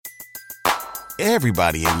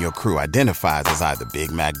Everybody in your crew identifies as either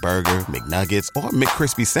Big Mac Burger, McNuggets, or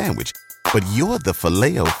McCrispy Sandwich. But you're the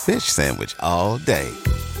Filet-O-Fish Sandwich all day.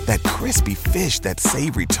 That crispy fish, that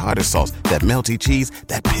savory tartar sauce, that melty cheese,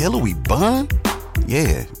 that pillowy bun.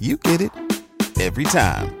 Yeah, you get it. Every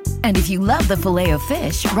time. And if you love the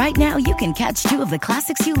Filet-O-Fish, right now you can catch two of the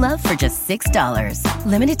classics you love for just $6.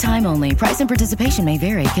 Limited time only. Price and participation may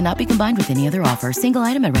vary. Cannot be combined with any other offer. Single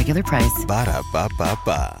item at regular price.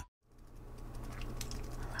 Ba-da-ba-ba-ba.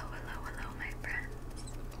 Hello, my friends.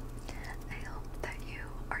 I hope that you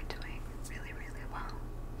are doing really, really well.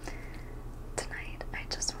 Tonight, I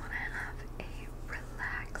just want to have a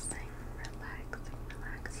relaxing,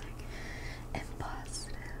 and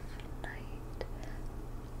positive night.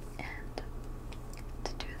 And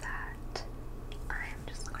to do that, I'm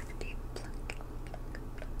just going to be plucking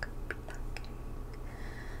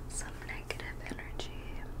some negative energy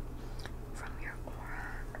from your aura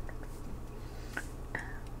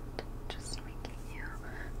and just making you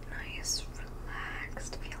nice,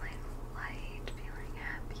 relaxed, feeling light, feeling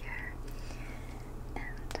happier,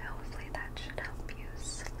 and hopefully that should help you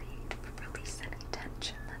sleep, release any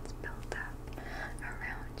tension that's built up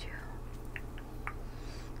around you.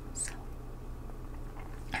 So,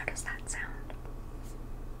 how does that sound?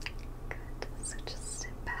 Good. So just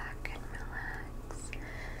sit back and relax.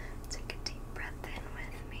 Take a deep breath in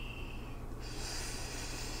with me.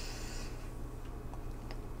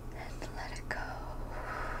 And let it go.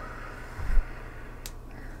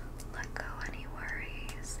 Let go any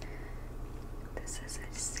worries. This is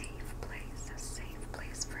a safe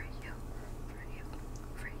place for you.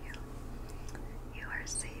 You are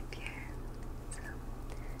safe here. So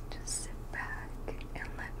just sit back and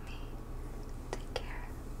let me take care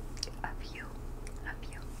of you.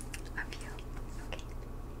 Okay?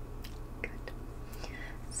 Good.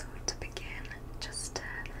 So to begin, just to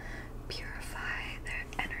purify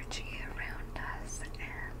the energy around us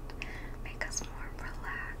and make us more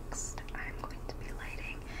relaxed, I'm going to be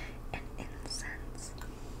lighting an incense.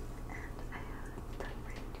 And I have them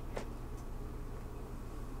right here.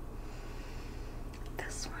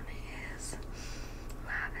 This one is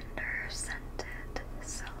lavender scented,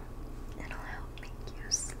 so it'll help make you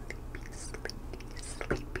sleepy.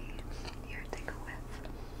 Here, take a whiff.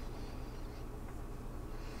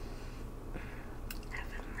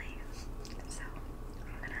 Heavenly. So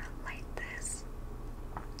I'm gonna light this,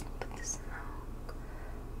 put the smoke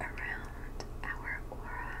around our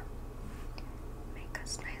aura, make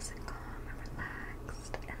us nice and calm and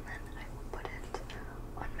relaxed, and then I will put it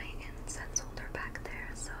on my incense holder back there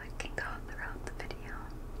so it can go throughout the video.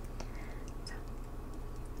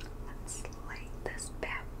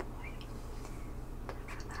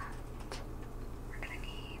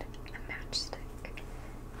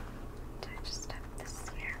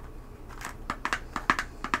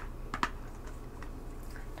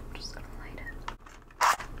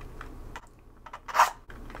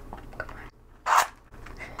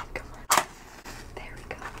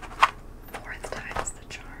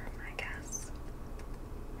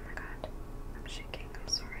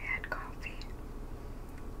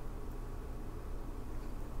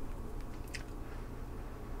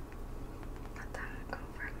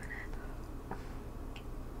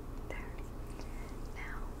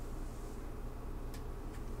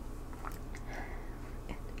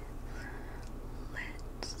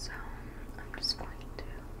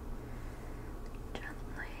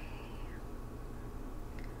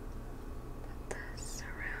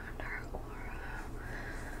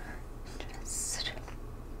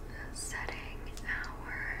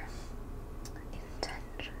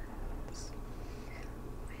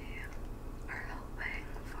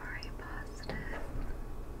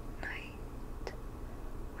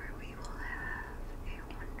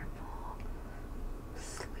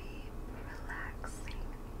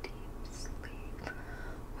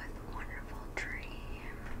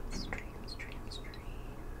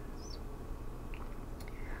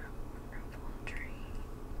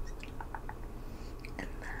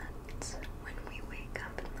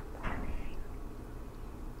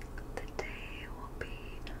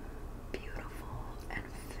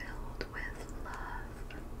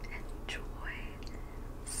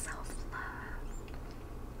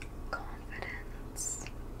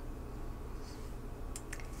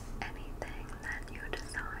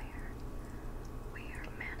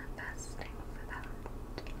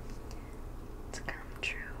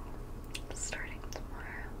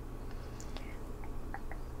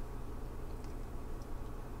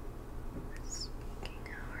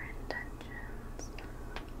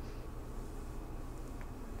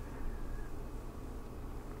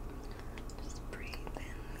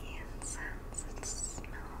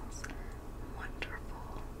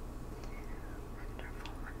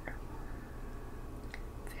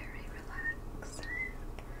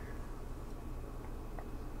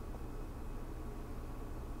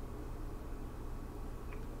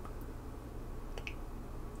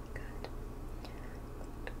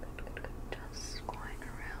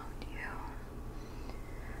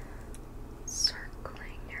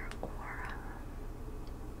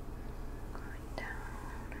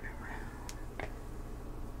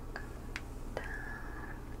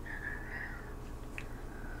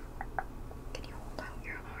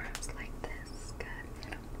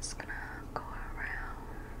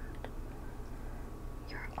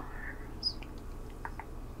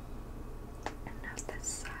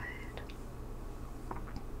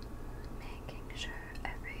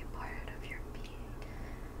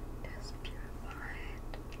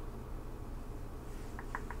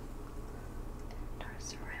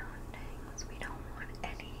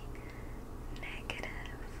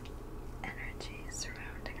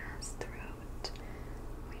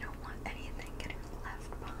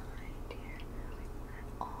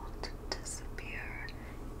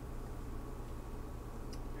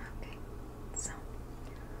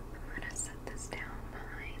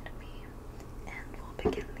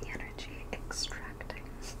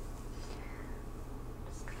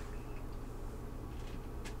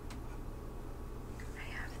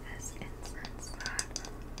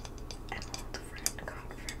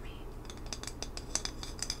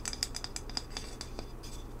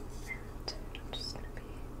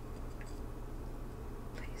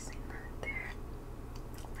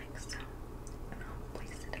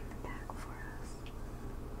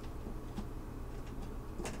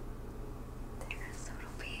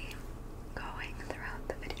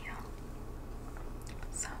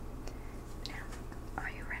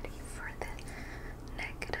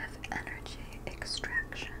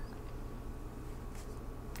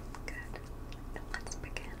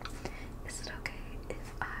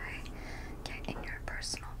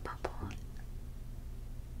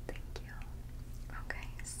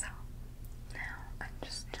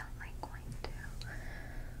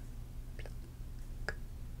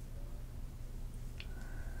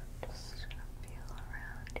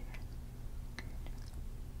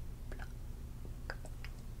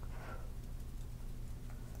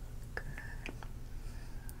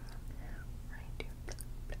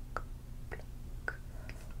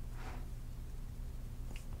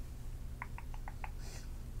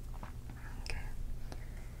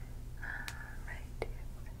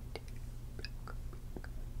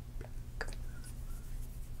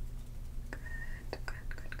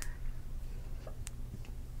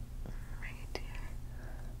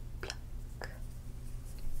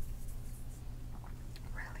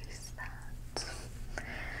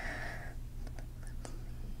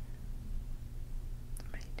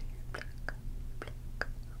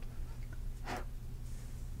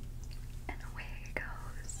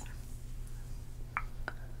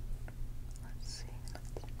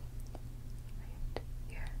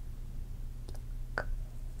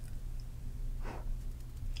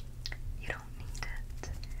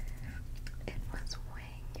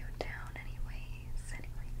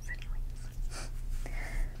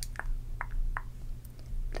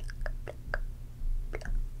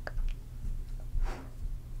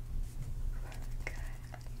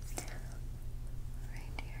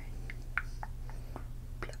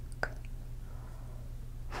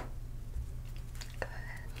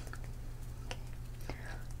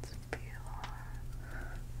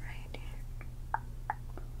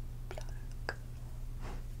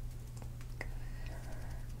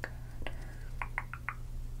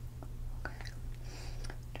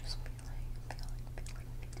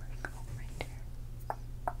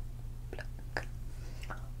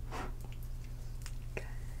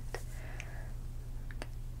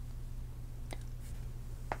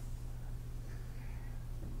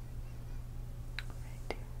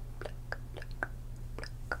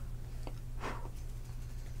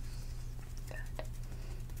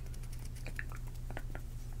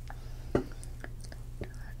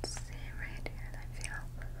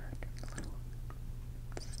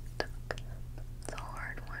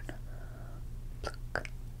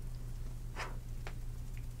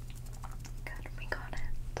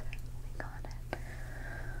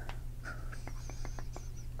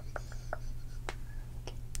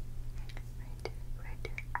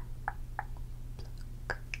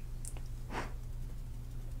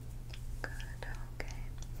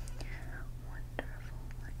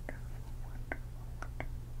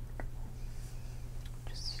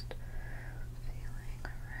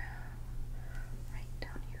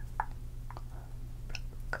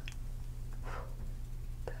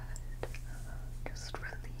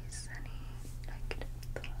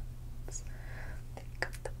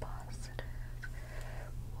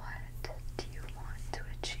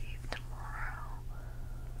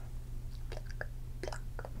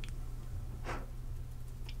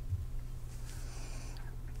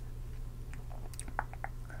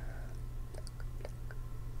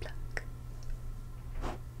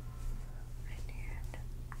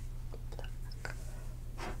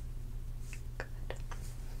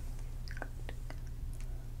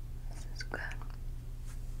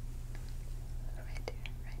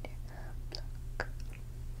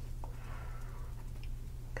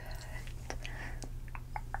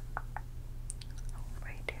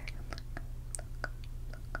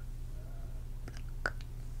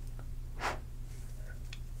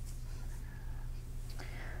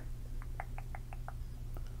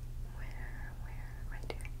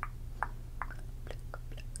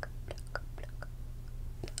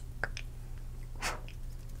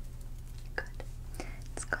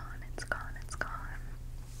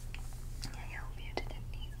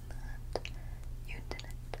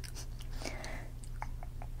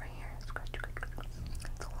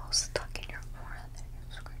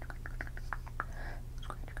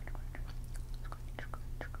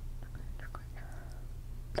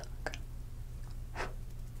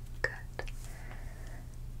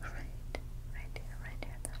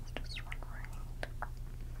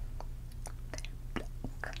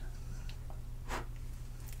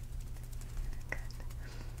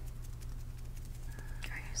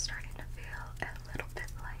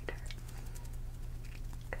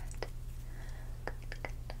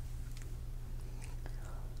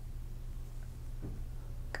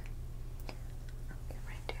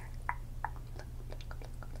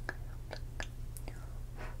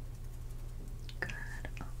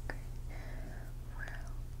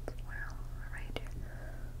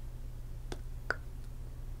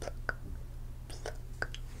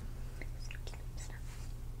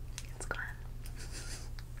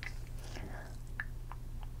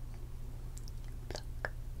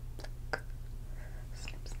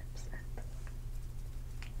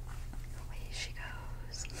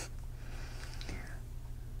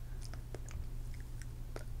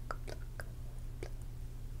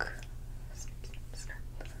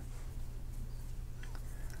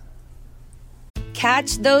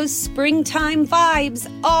 Catch those springtime vibes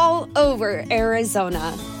all over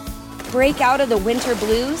Arizona. Break out of the winter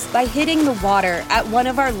blues by hitting the water at one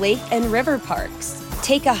of our lake and river parks.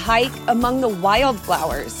 Take a hike among the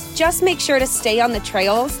wildflowers. Just make sure to stay on the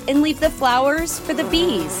trails and leave the flowers for the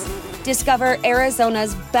bees. Discover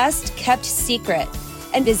Arizona's best kept secret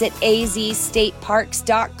and visit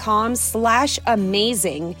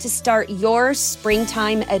azstateparks.com/amazing to start your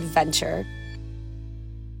springtime adventure.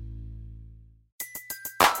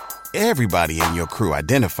 Everybody in your crew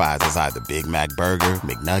identifies as either Big Mac Burger,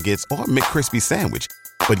 McNuggets, or McCrispy Sandwich.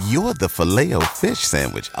 But you're the Filet-O-Fish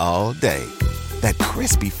Sandwich all day. That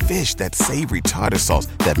crispy fish, that savory tartar sauce,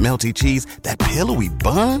 that melty cheese, that pillowy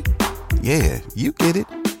bun. Yeah, you get it.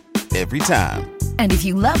 Every time. And if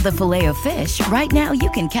you love the Filet-O-Fish, right now you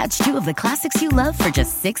can catch two of the classics you love for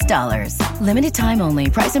just $6. Limited time only.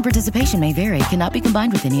 Price and participation may vary. Cannot be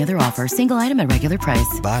combined with any other offer. Single item at regular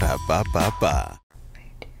price. Ba-da-ba-ba-ba.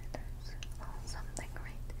 Something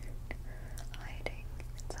right there. Hiding.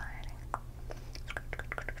 It's hiding.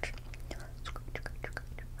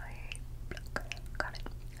 Got it.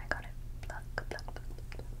 I got it. Pluck, pluck, pluck, pluck.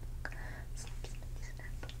 Snip, snip,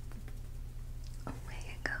 snip. Away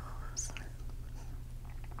it goes.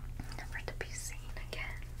 Never to be seen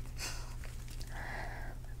again.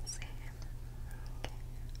 Let's see.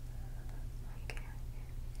 Okay.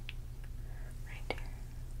 Right here.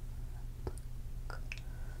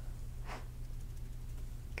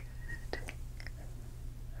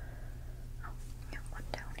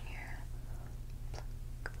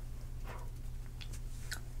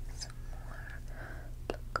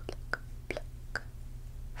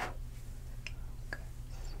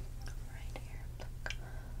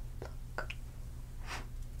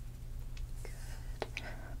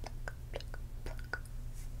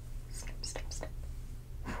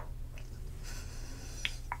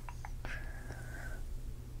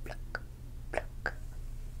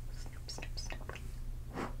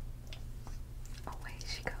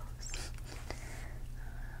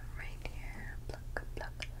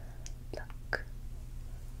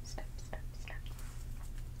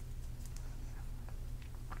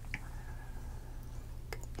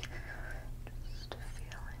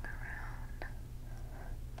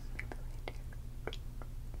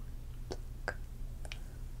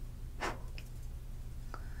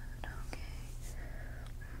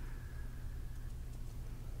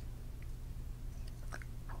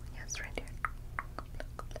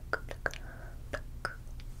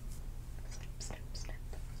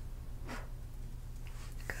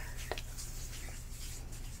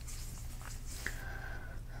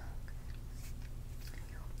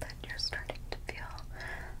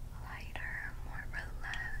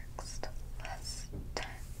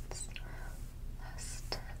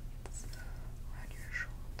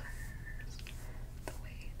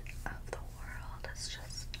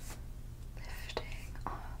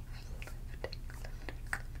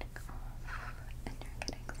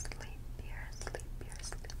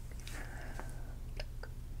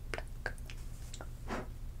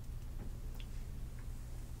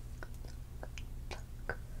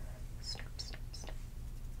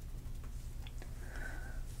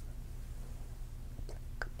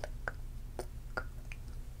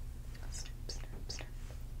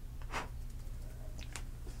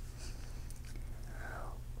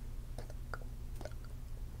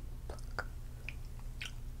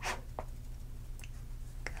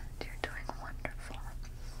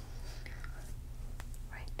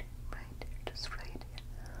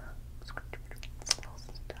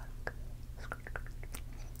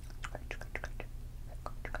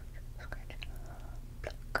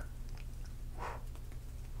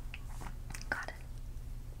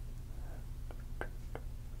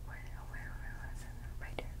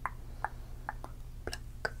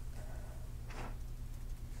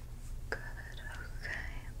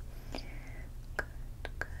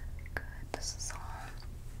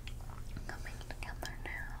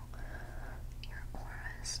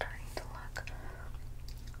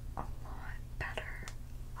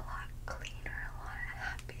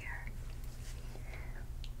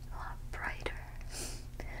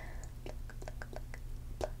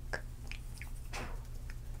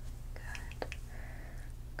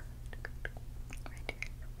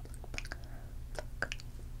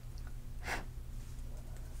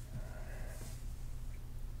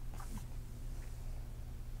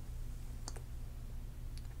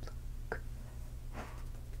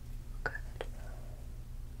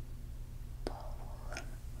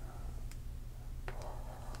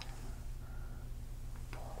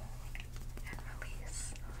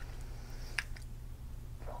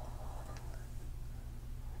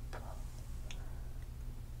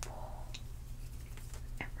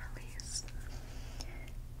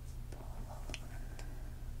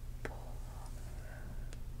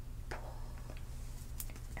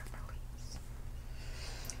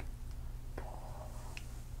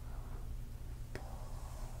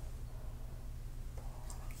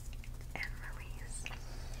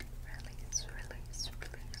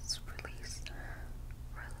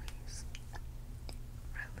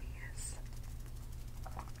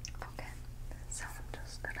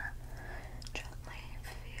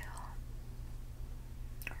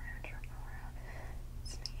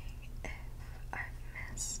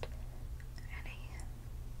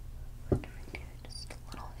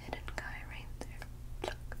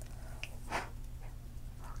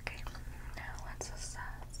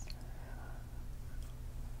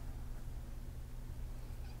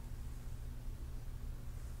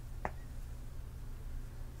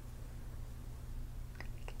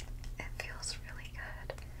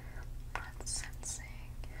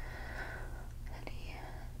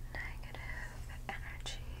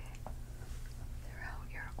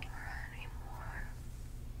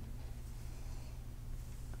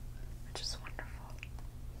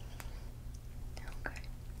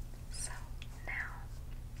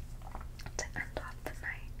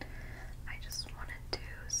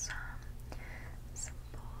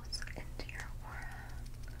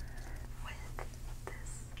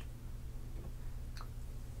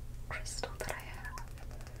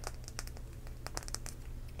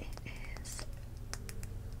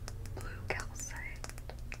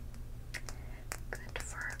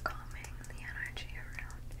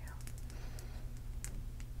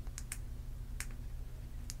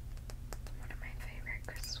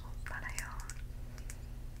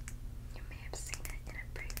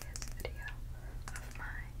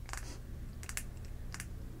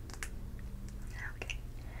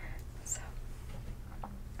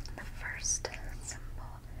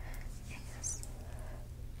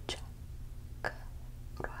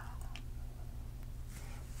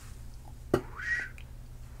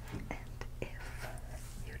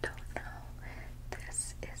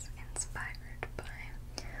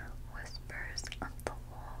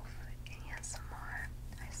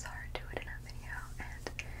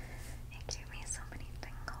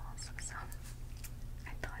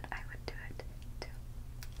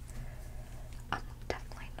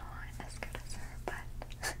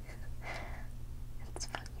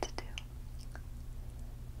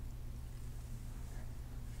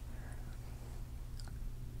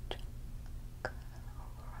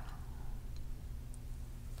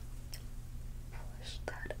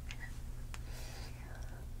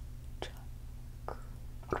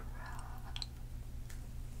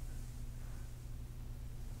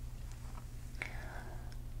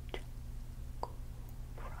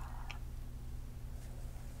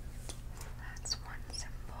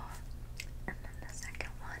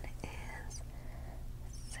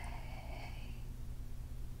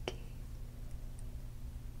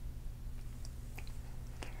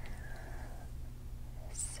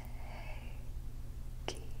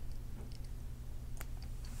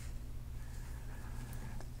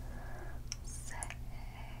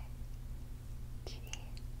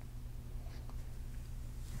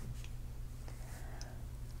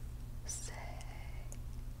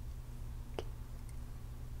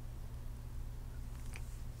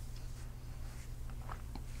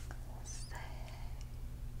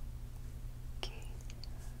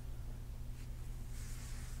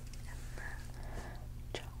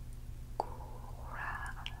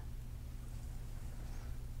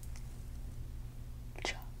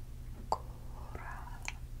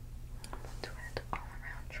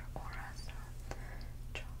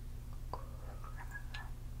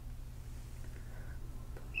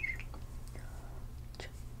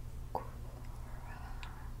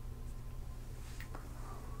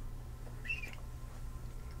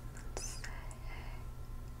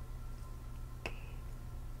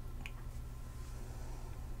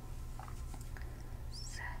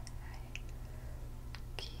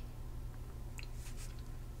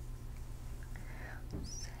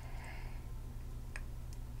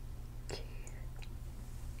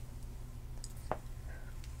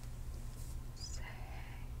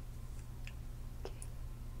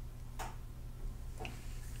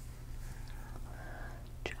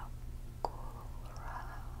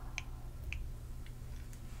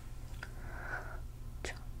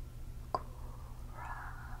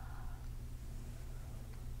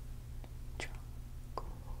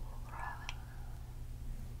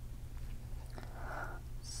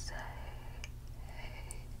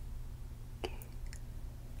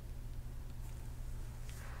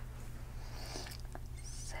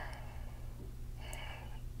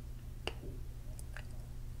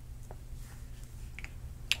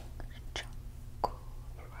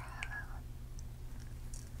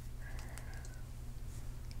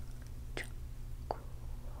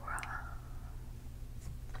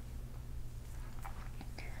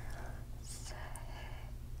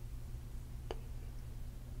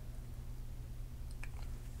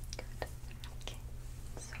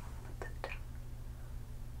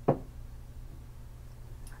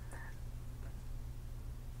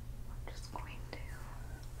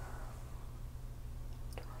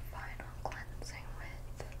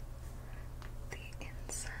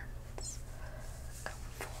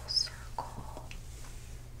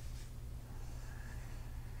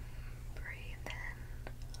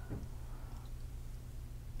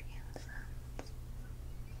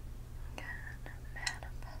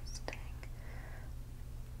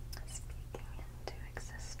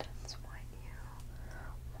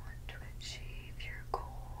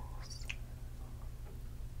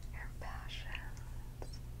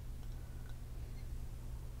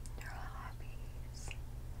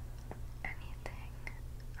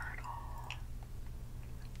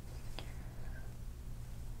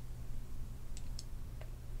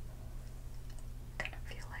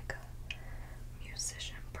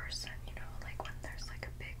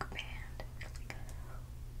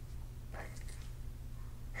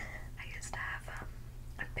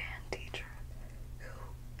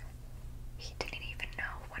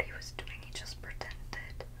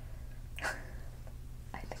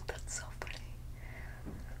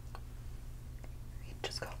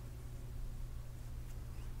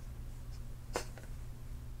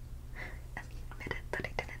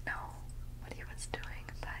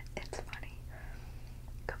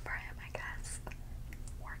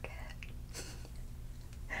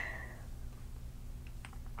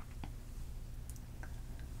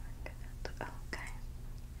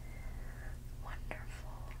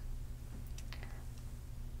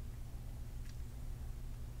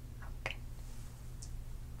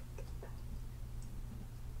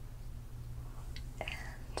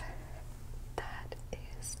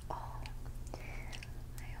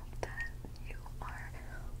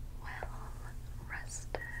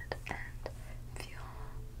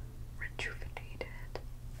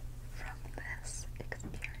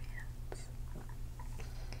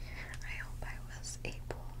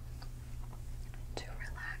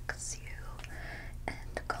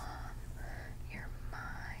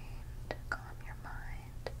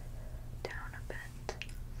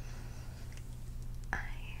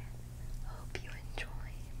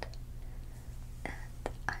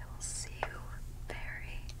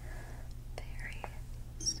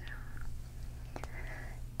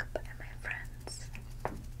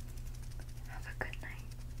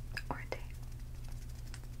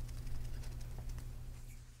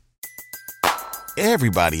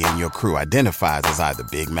 Everybody in your crew identifies as either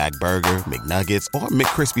Big Mac Burger, McNuggets, or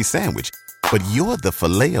McCrispy Sandwich. But you're the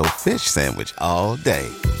Filet-O-Fish Sandwich all day.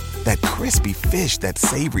 That crispy fish, that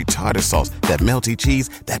savory tartar sauce, that melty cheese,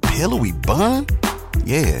 that pillowy bun.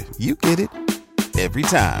 Yeah, you get it. Every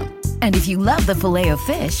time. And if you love the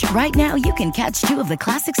Filet-O-Fish, right now you can catch 2 of the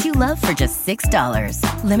classics you love for just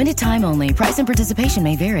 $6. Limited time only. Price and participation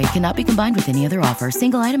may vary. Cannot be combined with any other offer.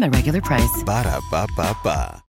 Single item at regular price. Ba-da-ba-ba-ba.